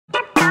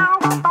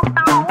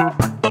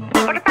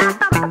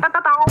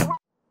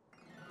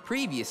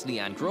Previously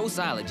on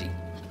Grossology.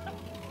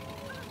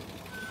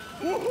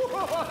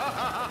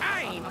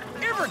 I ain't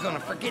ever gonna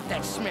forget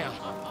that smell.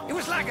 It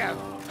was like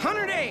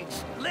 100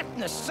 eggs left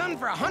in the sun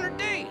for 100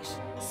 days.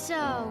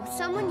 So,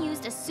 someone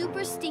used a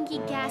super stinky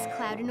gas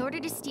cloud in order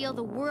to steal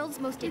the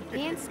world's most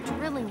advanced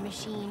drilling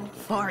machine.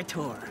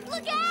 Fartor.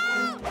 Look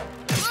out!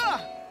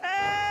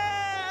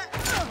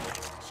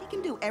 She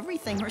can do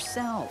everything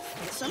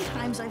herself.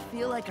 Sometimes I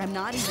feel like I'm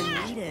not even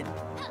needed.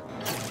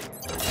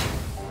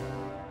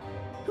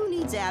 Who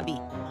needs Abby?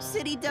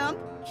 City dump?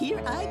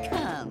 Here I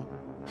come.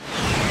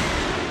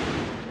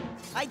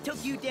 I took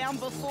you down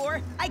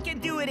before. I can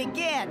do it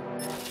again.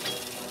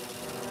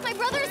 My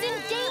brother's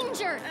in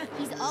danger!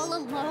 He's all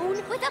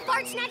alone with a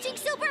fart-snatching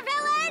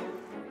supervillain!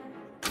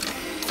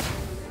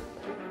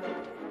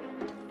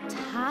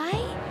 Ty?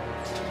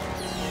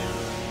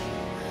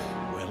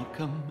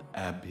 Welcome,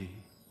 Abby.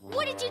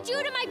 What did you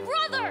do to my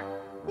brother?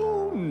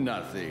 Oh,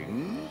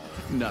 nothing.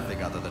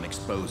 Nothing other than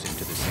expose him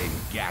to the same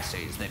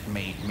gases that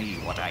made me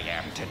what I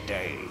am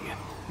today.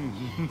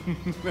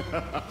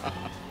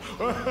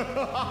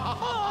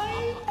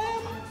 I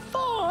am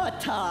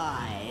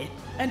Fartor,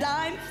 and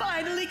I'm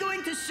finally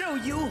going to show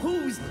you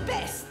who's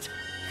best.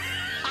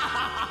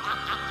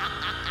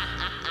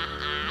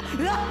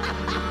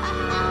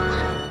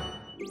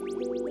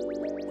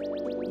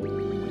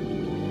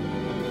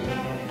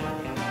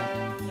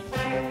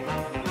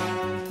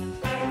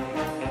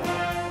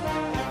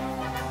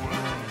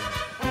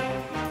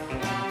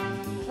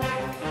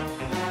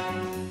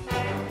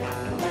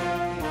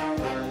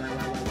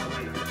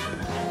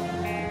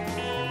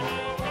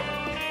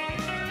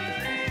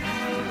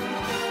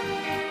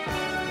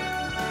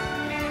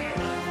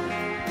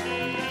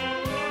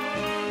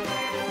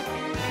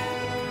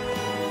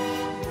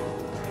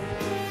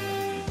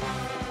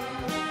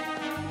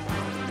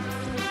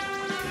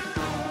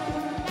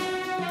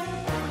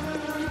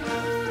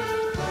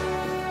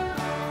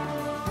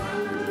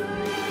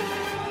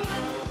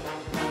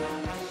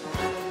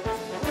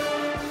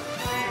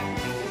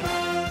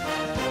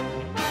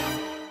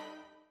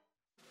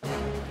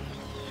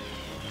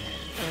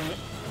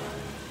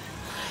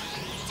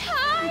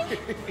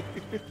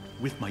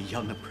 With my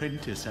young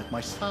apprentice at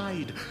my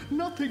side,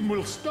 nothing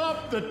will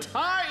stop the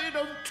tide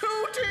of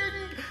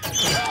tooting!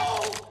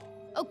 No!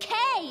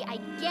 Okay, I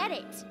get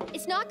it.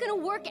 It's not gonna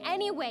work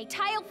anyway.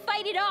 Ty'll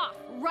fight it off,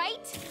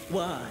 right?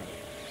 Why?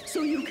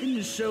 So you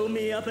can show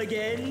me up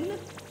again?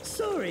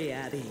 Sorry,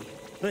 Abby,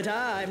 but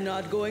I'm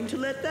not going to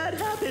let that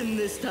happen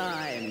this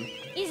time.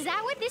 Is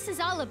that what this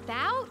is all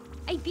about?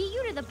 I beat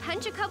you to the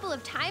punch a couple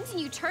of times and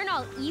you turn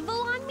all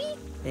evil on me?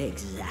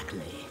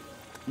 Exactly.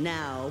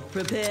 Now,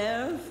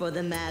 prepare for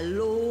the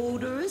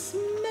malodorous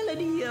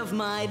melody of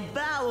my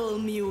bowel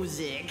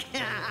music.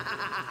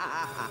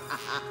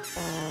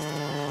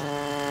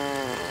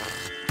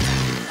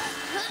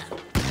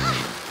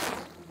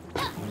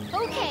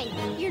 Okay,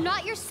 you're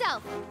not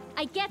yourself.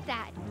 I get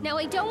that. Now,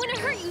 I don't want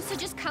to hurt you, so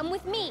just come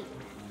with me.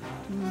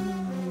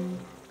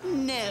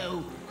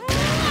 No.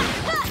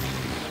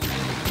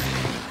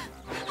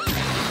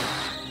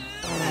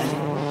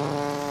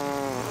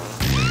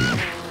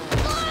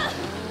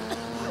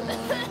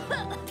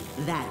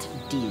 That,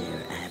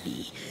 dear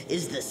Abby,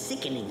 is the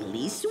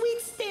sickeningly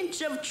sweet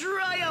stench of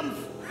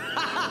triumph.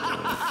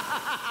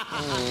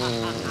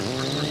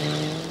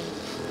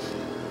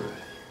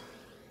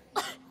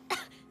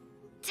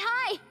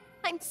 Ty,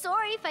 I'm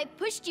sorry if I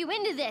pushed you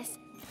into this.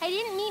 I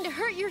didn't mean to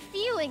hurt your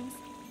feelings.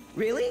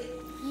 Really?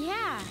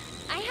 Yeah,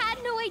 I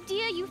had no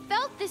idea you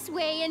felt this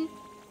way, and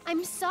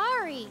I'm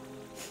sorry.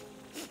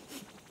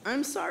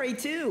 I'm sorry,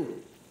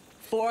 too.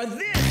 For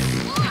this!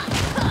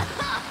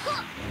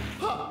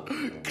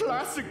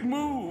 Classic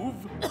move!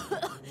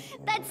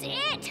 That's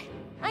it!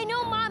 I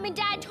know Mom and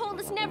Dad told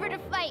us never to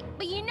fight,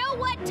 but you know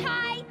what,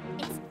 Ty?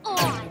 It's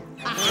on!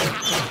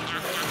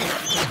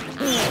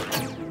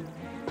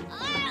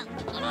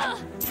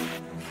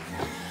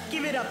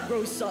 Give it up,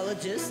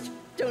 Grossologist.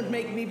 Don't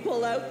make me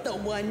pull out the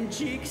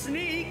one-cheek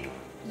sneak.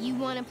 You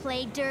want to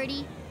play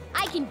dirty?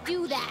 I can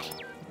do that.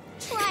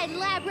 Try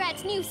Lab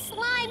Rat's new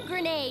slime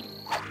grenade.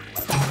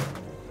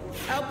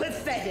 How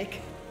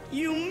pathetic.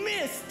 You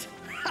missed.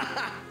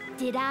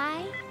 Did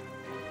I?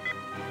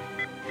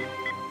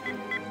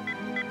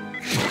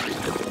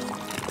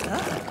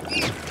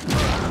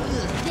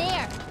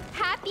 There.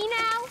 Happy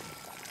now?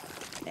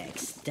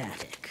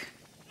 Ecstatic.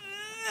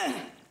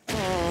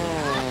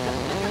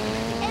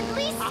 At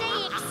least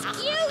say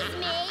excuse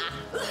me.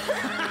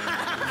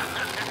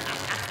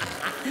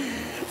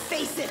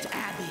 Face it,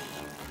 Abby.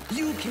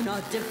 You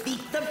cannot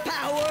defeat the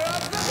power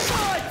of the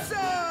Fort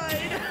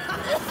side!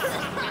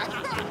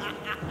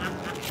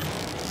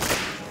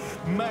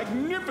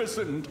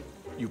 Magnificent!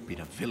 You've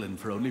been a villain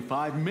for only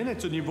 5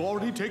 minutes and you've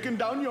already taken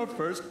down your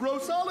first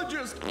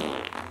grossologist.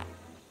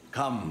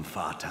 Come,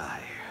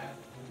 Fartor.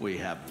 We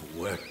have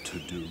work to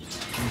do.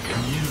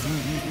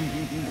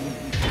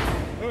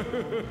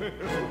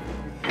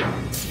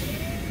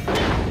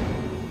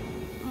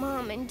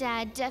 Mom and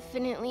Dad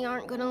definitely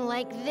aren't gonna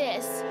like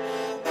this.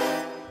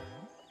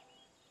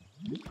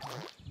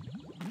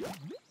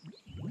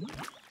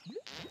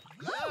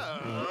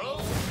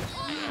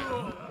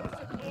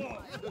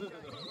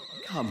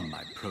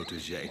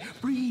 protege.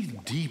 Breathe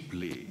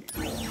deeply.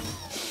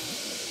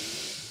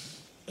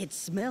 It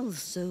smells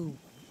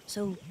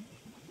so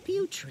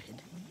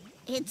putrid.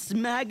 It's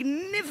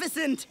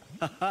magnificent!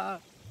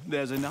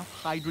 There's enough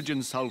hydrogen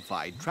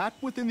sulfide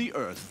trapped within the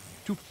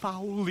Earth to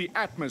foul the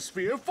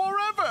atmosphere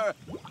forever.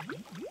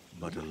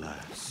 But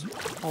alas,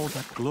 all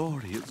that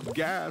glorious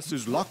gas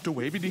is locked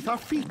away beneath our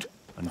feet.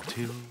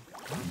 Until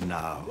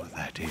now,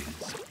 that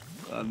is.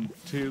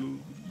 Until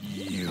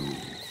you.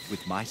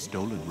 With my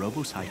stolen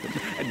robo-siphon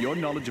and your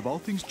knowledge of all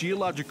things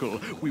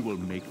geological, we will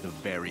make the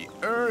very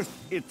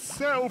Earth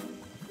itself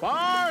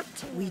fart!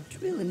 We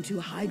drill into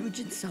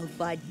hydrogen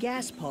sulfide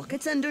gas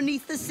pockets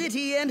underneath the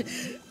city and...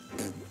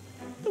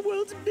 the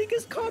world's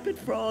biggest carpet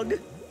frog.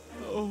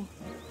 Oh,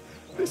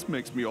 this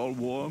makes me all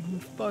warm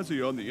and fuzzy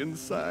on the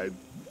inside.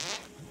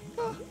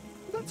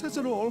 That says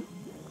it all.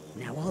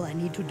 Now all I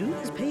need to do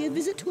is pay a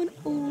visit to an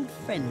old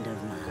friend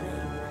of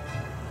mine.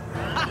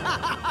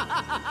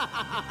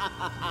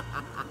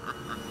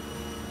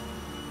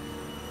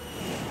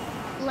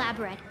 Lab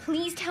rat,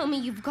 please tell me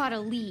you've got a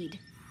lead.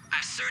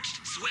 I've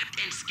searched, swept,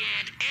 and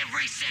scanned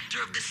every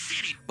sector of the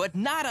city. But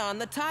not on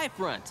the TIE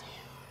front.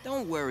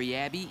 Don't worry,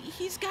 Abby.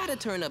 He's gotta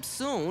turn up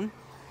soon.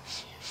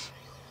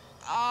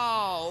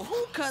 Oh,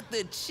 who cut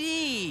the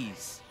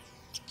cheese?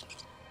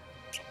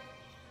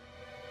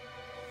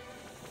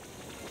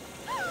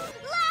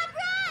 Lab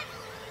rat!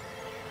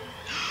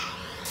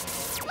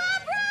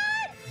 Lab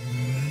rat!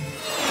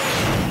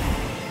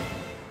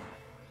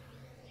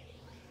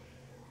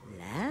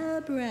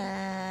 Lab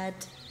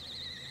rat.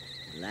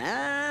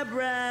 Lab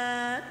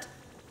rat.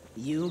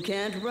 You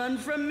can't run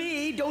from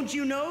me. Don't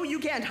you know you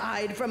can't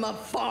hide from a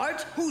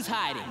fart? Who's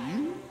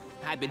hiding?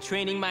 I've been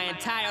training my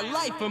entire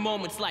life for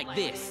moments like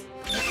this.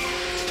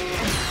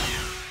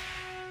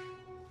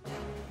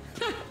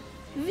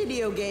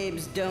 Video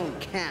games don't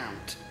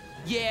count.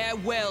 Yeah,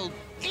 well,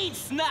 eat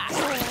snot!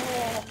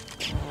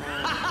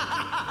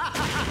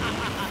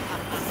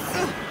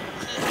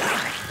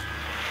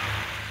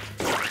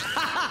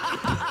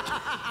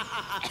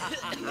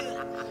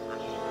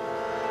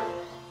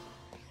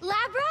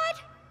 Lab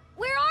rat?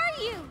 Where are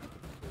you?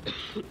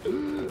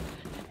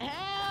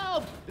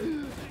 Help!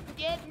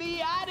 Get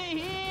me out of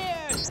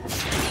here!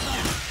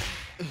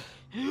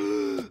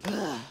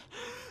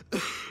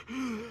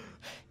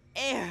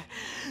 Air!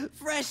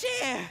 Fresh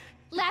air!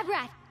 Lab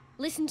rat,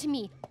 listen to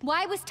me.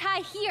 Why was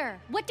Ty here?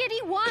 What did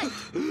he want?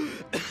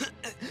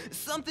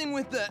 Something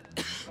with the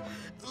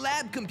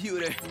lab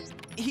computer.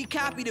 He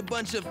copied a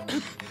bunch of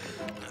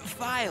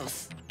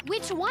files.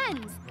 Which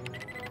ones?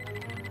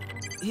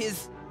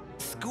 His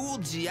school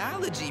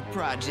geology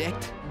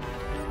project.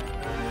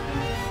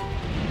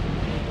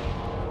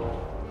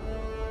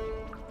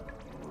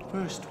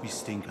 First we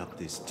stink up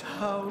this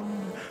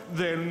town,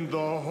 then the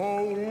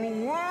whole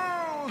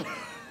world!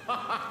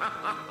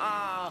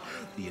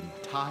 The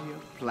entire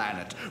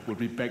planet will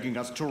be begging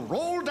us to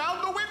roll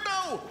down the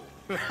window!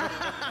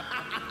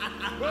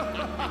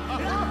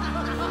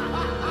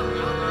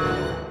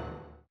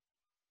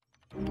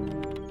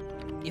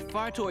 If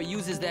Fartor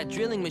uses that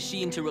drilling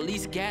machine to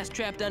release gas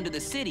trapped under the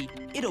city,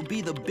 it'll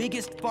be the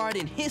biggest fart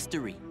in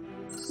history.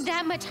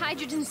 That much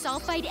hydrogen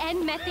sulfide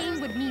and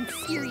methane would mean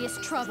serious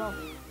trouble.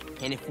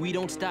 And if we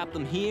don't stop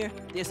them here,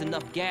 there's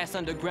enough gas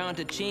underground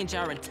to change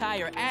our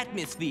entire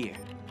atmosphere.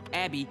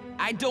 Abby,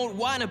 I don't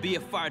want to be a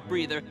fart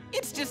breather.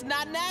 It's just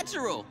not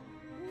natural.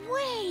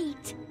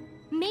 Wait!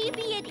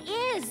 Maybe it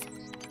is.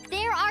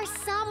 There are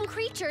some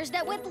creatures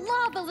that would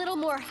love a little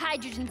more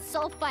hydrogen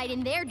sulfide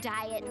in their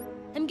diet.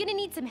 I'm gonna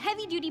need some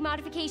heavy-duty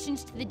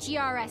modifications to the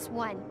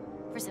GRS-1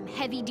 for some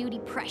heavy-duty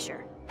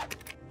pressure.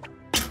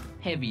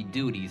 Heavy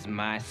duty's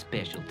my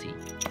specialty.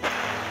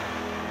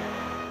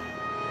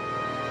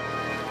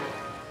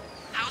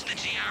 How's the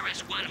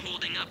GRS-1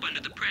 holding up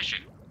under the pressure?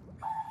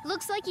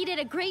 Looks like you did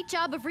a great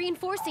job of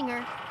reinforcing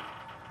her.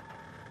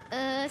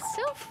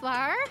 So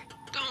far.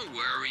 Don't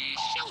worry,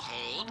 she'll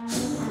hold.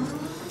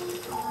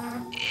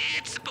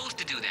 It's supposed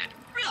to do that.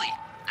 Really,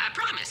 I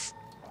promise.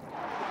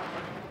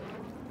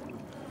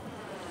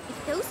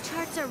 If those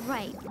charts are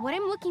right, what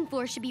I'm looking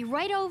for should be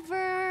right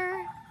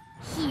over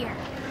here.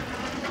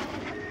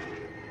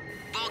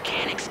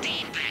 Volcanic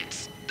steam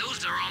vents.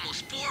 Those are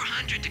almost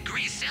 400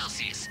 degrees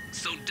Celsius,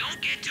 so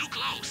don't get too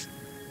close.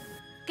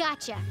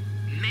 Gotcha.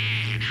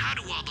 Man, how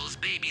do all those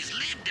babies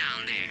live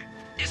down there?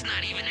 There's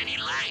not even any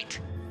light.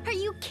 Are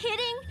you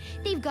kidding?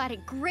 They've got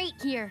it great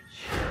here.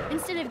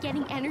 Instead of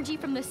getting energy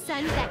from the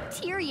sun,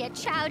 bacteria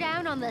chow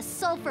down on the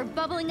sulfur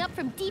bubbling up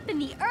from deep in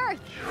the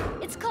earth.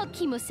 It's called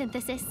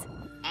chemosynthesis.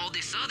 All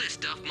this other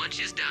stuff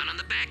munches down on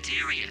the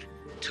bacteria.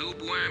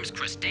 Tube worms,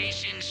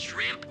 crustaceans,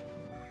 shrimp.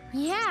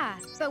 Yeah,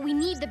 but we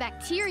need the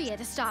bacteria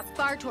to stop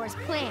Fartor's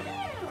plan.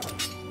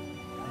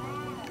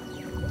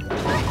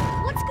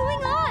 What's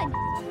going on?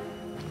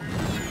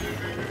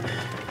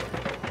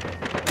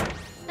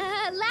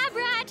 Lab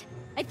rat,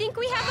 I think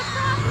we have a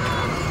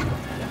problem.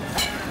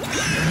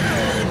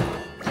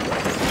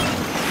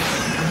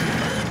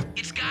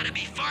 It's gotta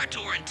be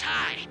Fartor and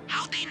Ty.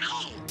 How'd they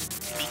know?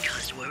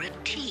 Because we're a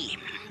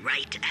team,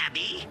 right,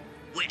 Abby?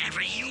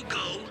 Wherever you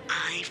go,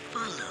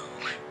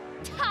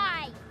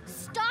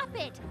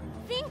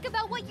 think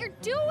about what you're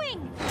doing!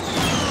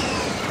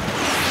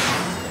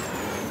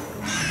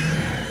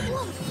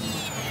 Whoa.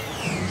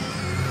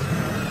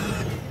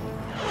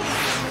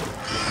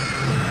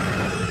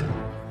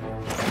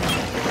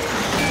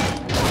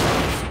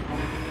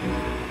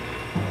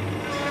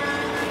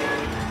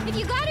 If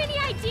you got any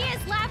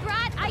ideas, Lab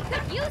Rat, I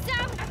could use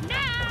them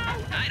now!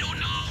 I don't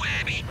know,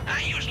 Abby.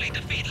 I usually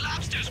defeat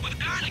lobsters with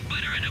garlic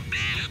butter and a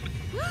bib.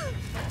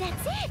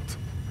 That's it!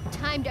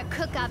 Time to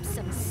cook up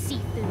some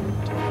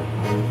seafood.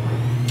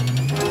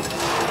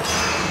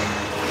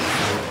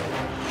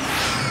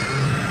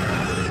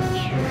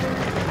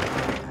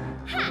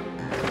 Ha!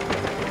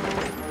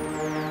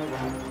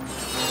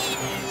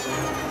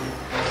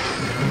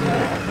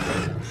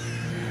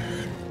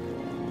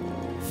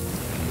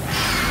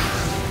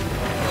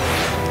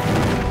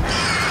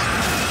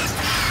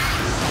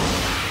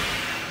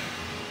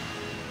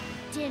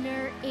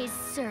 Dinner is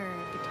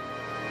served.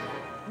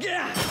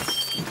 Gah!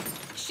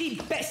 She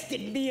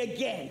bested me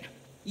again.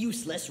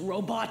 Useless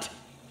robot.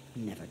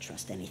 Never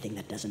trust anything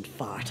that doesn't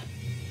fart.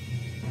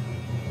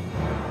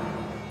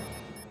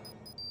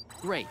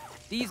 Great.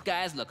 These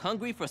guys look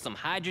hungry for some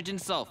hydrogen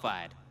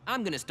sulfide.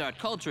 I'm gonna start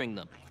culturing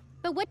them.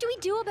 But what do we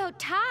do about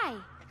Ty?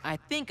 I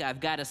think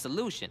I've got a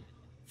solution.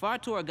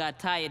 Fartor got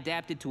Ty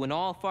adapted to an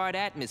all-fart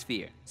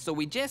atmosphere, so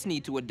we just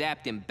need to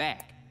adapt him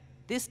back.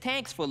 This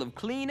tank's full of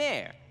clean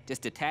air.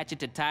 Just attach it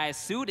to Ty's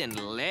suit and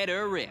let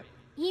her rip.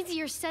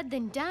 Easier said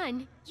than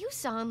done. You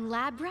saw him,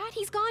 Lab Rat.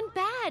 He's gone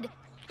bad.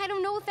 I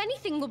don't know if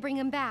anything will bring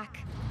him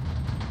back.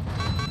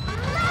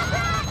 Lab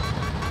Rat!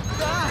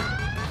 Ah!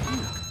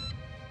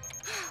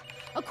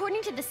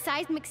 According to the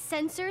seismic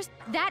sensors,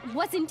 that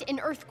wasn't an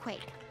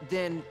earthquake.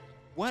 Then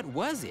what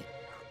was it?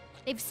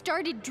 They've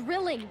started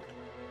drilling.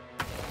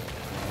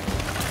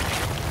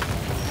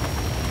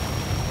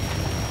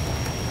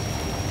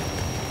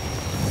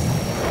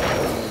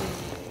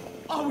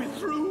 Are we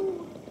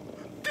through?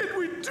 Did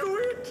we do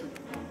it?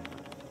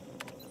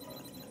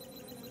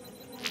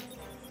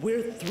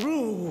 We're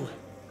through.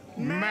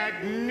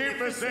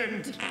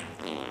 Magnificent!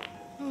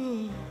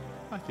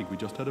 I think we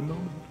just had a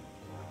moment.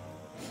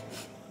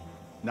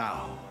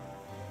 Now,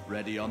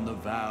 ready on the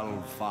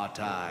valve,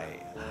 Fartor.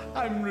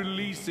 I'm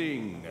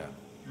releasing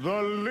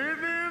the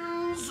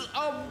linens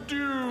of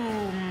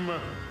doom.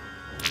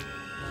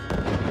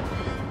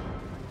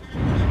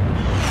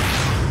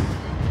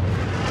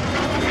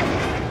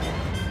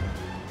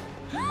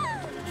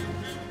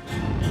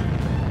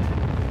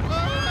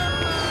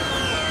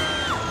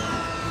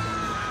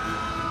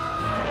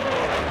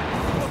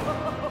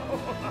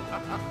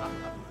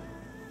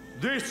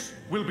 This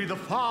will be the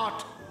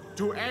fart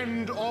to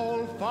end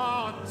all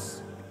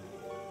farts.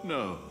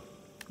 No,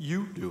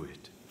 you do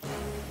it.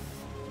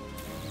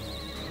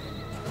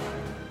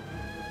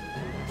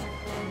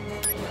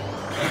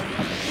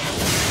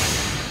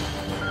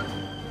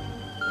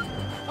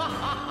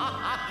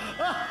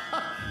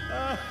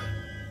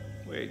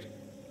 Wait,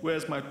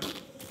 where's my...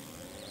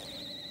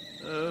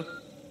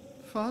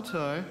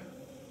 Fartor?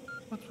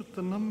 What's with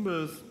the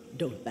numbers?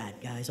 Don't bad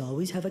guys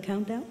always have a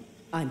countdown?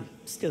 I'm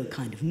still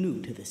kind of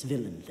new to this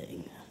villain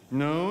thing.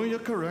 No, you're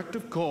correct,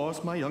 of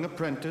course, my young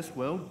apprentice.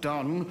 Well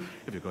done.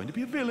 If you're going to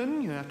be a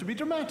villain, you have to be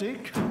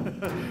dramatic.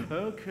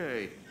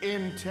 Okay.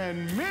 In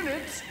 10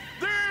 minutes,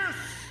 this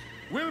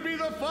will be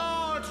the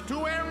fart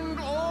to end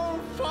all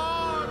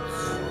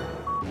farts!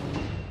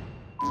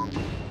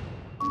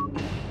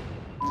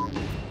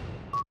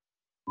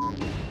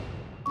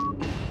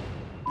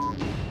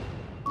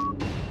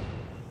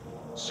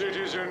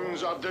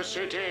 Citizens of the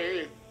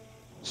city,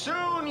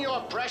 soon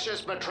your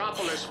precious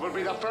metropolis will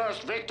be the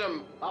first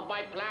victim of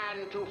my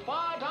plan to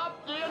fart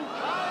up the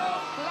entire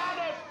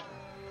planet.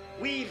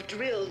 We've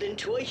drilled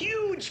into a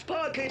huge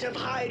pocket of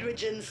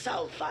hydrogen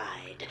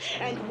sulfide,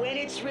 and when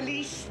it's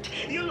released,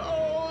 you'll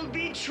all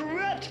be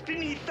trapped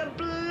beneath the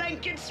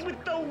blankets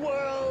with the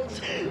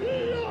world's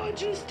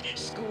largest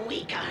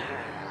squeaker.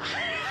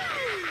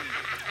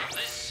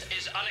 This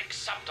is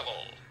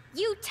unacceptable.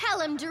 You tell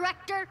him,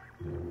 Director.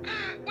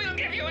 We'll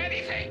give you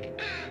anything.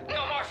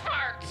 No more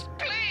farts,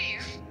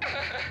 please.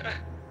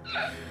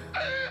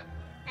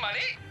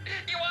 Money?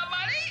 You want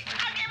money?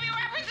 I'll give you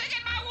everything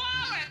in my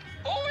wallet.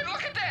 Oh, and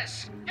look at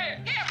this.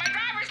 Here, my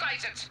driver's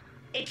license.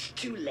 It's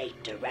too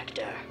late,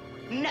 Director.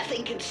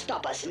 Nothing can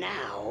stop us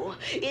now.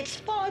 It's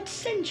Fart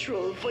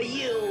Central for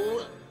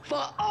you.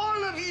 For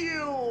all of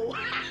you.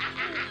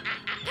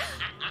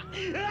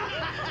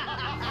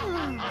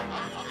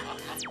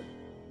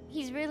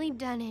 He's really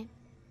done it.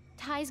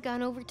 Ty's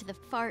gone over to the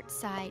fart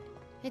side.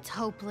 It's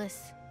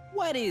hopeless.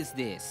 What is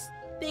this?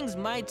 Things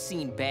might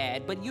seem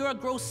bad, but you're a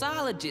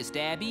grossologist,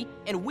 Abby,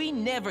 and we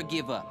never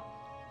give up.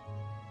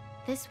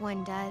 This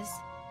one does.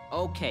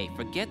 Okay,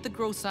 forget the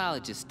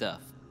grossologist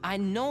stuff. I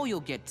know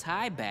you'll get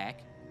Ty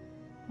back.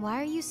 Why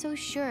are you so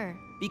sure?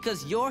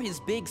 Because you're his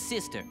big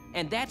sister,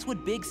 and that's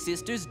what big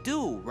sisters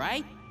do,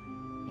 right?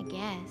 I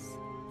guess.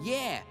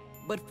 Yeah,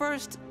 but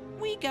first,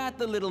 we got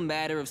the little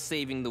matter of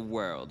saving the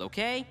world,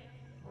 okay?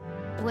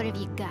 What have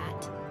you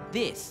got?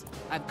 This.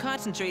 I've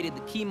concentrated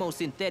the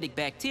chemosynthetic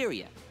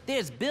bacteria.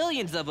 There's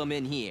billions of them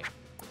in here.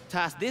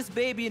 Toss this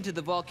baby into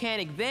the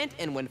volcanic vent,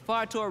 and when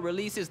Fartor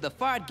releases the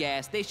fart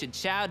gas, they should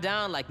chow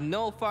down like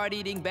no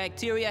fart-eating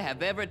bacteria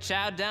have ever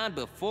chowed down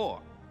before.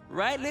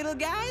 Right, little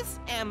guys?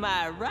 Am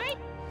I right?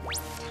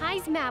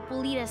 Ty's map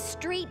will lead us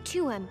straight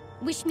to him.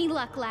 Wish me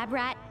luck, lab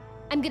rat.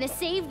 I'm gonna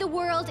save the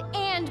world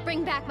and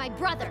bring back my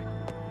brother.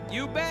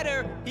 You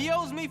better. He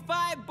owes me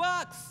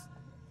 $5.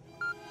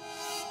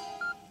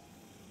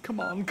 Come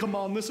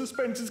on, the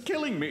suspense is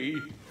killing me.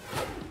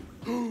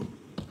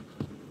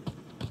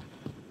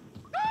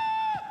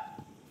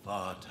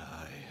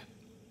 Fartor,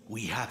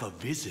 we have a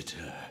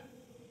visitor.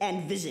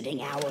 And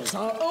visiting hours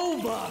are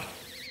over.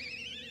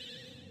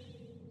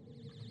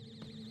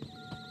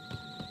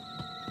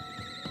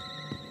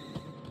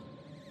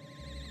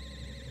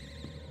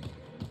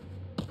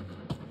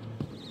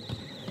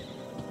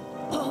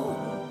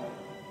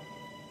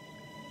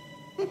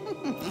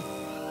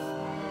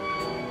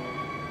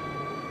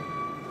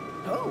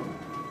 Oh.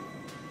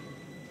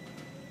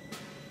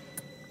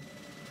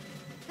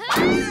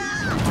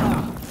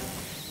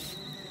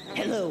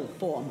 Hello,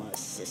 former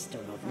sister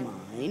of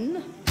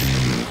mine.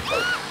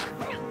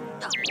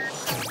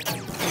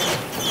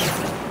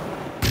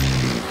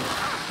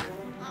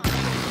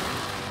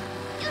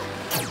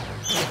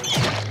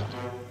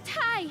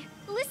 Ty,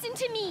 listen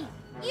to me.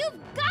 You've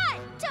got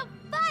to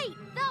fight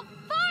the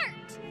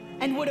fart.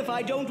 And what if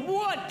I don't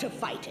want to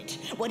fight it?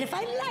 What if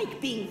I like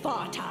being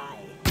Fartor?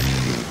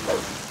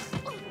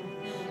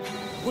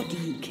 What do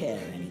you care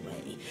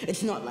anyway?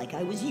 It's not like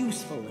I was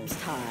useful as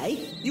Ty.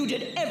 You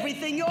did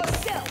everything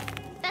yourself.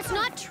 That's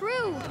not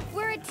true.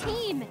 We're a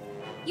team.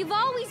 You've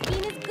always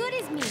been as good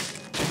as me.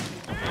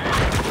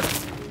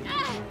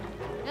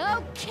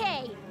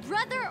 Okay,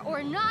 brother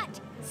or not,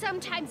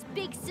 sometimes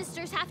big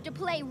sisters have to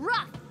play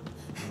rough.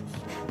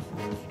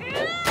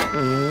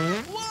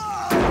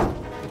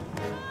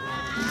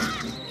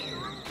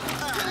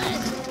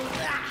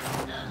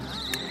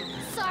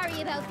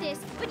 Sorry about this,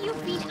 but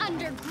you've been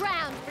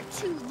underground for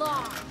too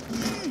long.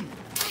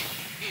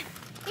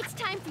 It's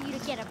time for you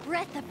to get a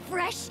breath of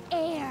fresh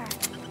air.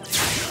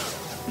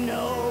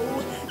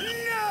 No!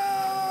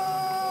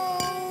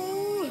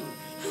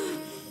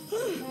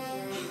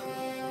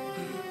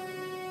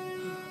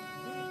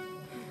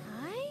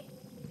 Ty?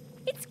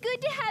 It's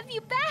good to have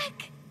you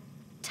back.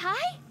 Ty?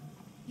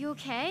 You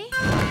okay?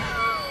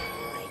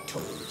 I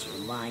told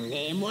you my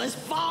name was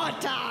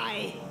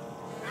Fartor!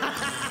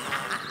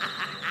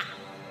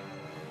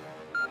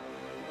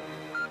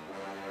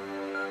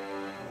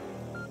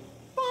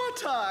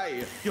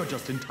 Fartor, you're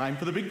just in time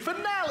for the big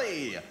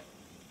finale.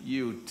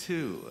 You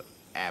too,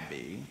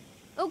 Abby.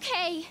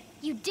 Okay,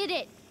 you did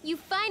it. You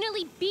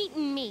finally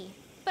beaten me.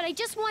 But I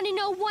just want to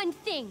know one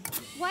thing.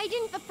 Why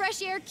didn't the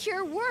fresh air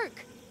cure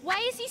work? Why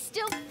is he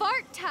still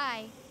fart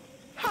Ty?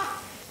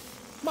 Ha!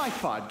 My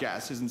fart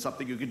gas isn't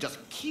something you can just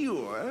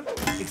cure.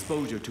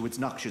 Exposure to its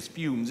noxious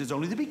fumes is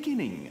only the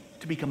beginning.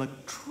 To become a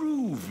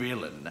true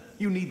villain,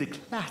 you need the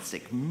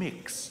classic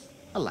mix.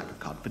 A lack of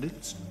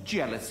confidence,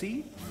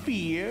 jealousy,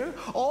 fear,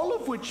 all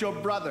of which your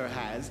brother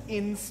has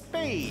in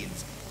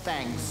spades,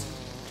 thanks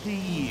to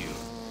you.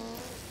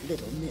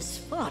 Little Miss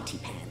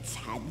Farty Pants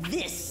had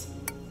this.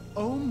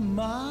 Oh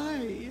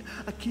my,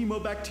 a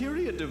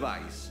chemobacteria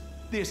device.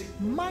 This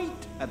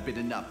might have been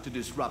enough to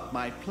disrupt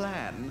my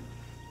plan.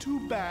 Too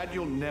bad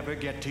you'll never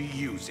get to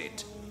use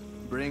it.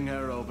 Bring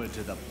her over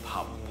to the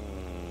pump.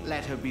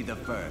 Let her be the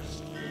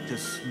first to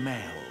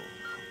smell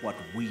what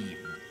we've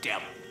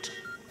dealt.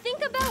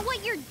 Think about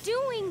what you're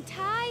doing,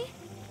 Ty.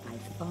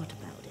 I've thought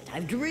about it.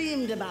 I've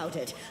dreamed about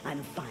it.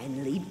 I'm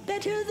finally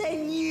better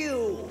than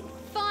you.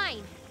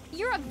 Fine.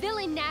 You're a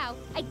villain now.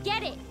 I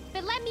get it.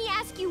 But let me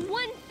ask you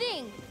one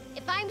thing.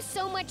 If I'm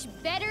so much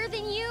better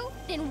than you,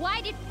 then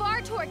why did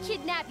Fartor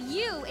kidnap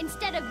you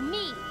instead of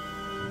me?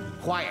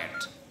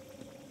 Quiet.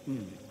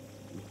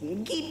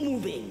 Keep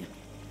moving.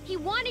 He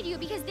wanted you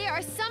because there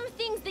are some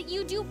things that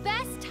you do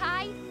best,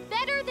 Ty.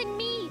 Better than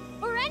me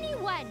or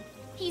anyone.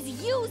 He's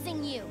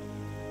using you.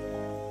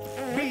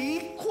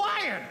 Be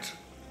quiet!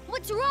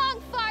 What's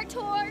wrong,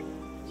 Fartor?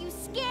 You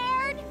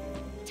scared?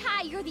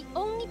 Ty, you're the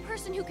only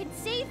person who can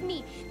save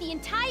me, the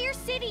entire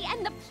city,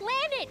 and the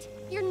planet!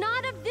 You're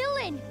not a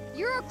villain.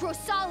 You're a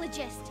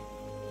grossologist.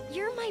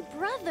 You're my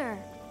brother.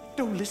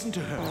 Don't listen to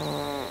her.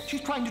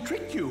 She's trying to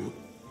trick you.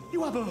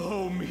 You have a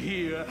home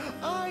here.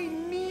 I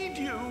need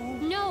you.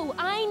 No,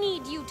 I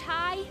need you,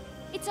 Ty.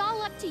 It's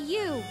all up to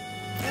you.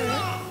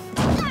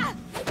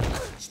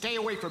 Stay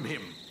away from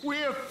him.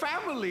 We're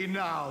family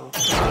now.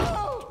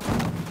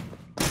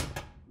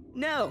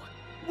 No,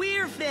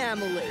 we're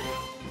family.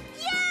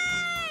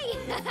 Yay!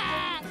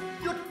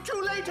 You're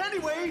too late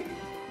anyway.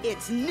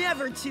 It's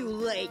never too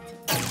late.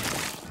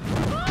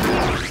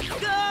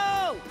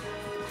 Go!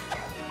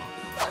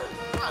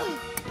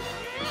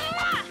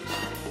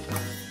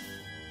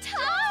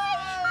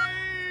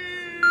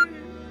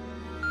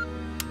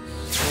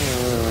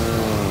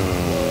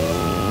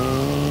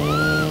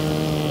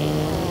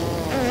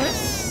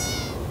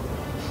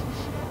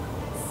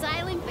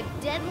 Silent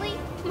but deadly?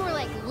 More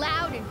like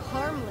loud and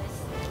harmless.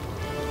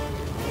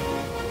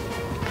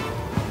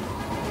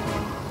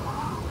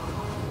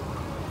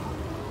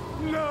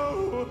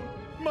 No!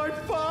 My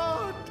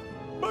fart!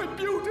 My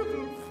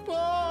beautiful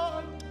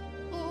fart!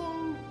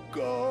 Oh,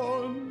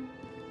 gone.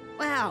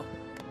 Wow,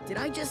 did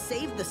I just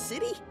save the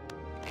city?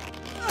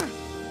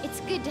 It's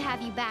good to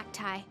have you back,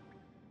 Ty.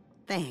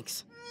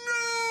 Thanks. No!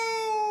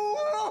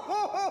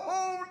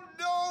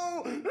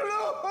 No!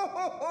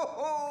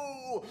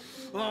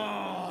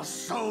 Oh,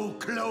 so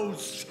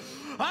close!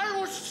 I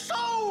was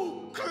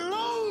so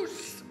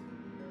close!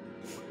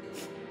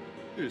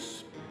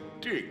 This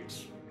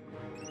stinks.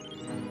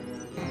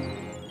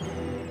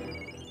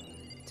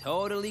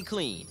 Totally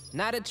clean.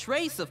 Not a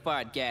trace of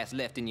fart gas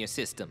left in your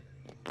system.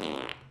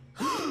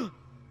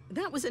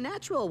 That was a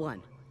natural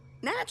one.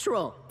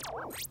 Natural!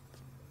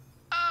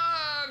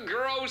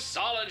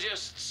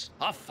 Grossologists,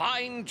 a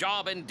fine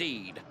job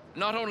indeed.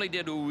 Not only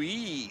did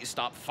we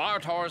stop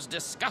Fartor's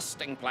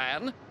disgusting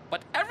plan,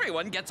 but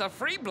everyone gets a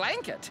free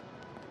blanket.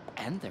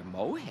 And their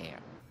mohair.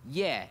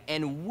 Yeah,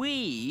 and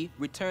we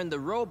returned the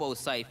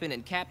robo-siphon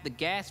and capped the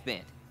gas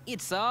vent.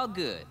 It's all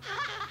good.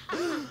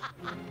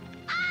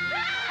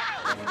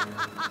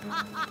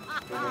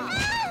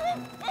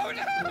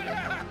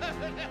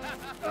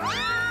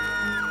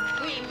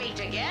 We meet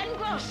again,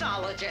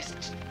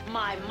 Grossologists.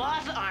 My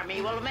moth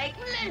army will make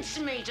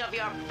mincemeat of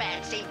your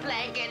fancy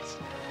blankets.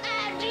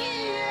 And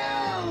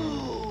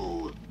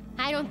you!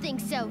 I don't think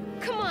so.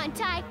 Come on,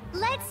 Ty.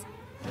 Let's...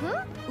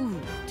 Huh? Ooh,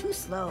 too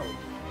slow.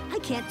 I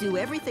can't do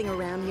everything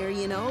around here,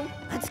 you know.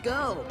 Let's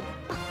go.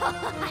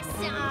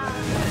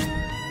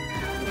 Awesome!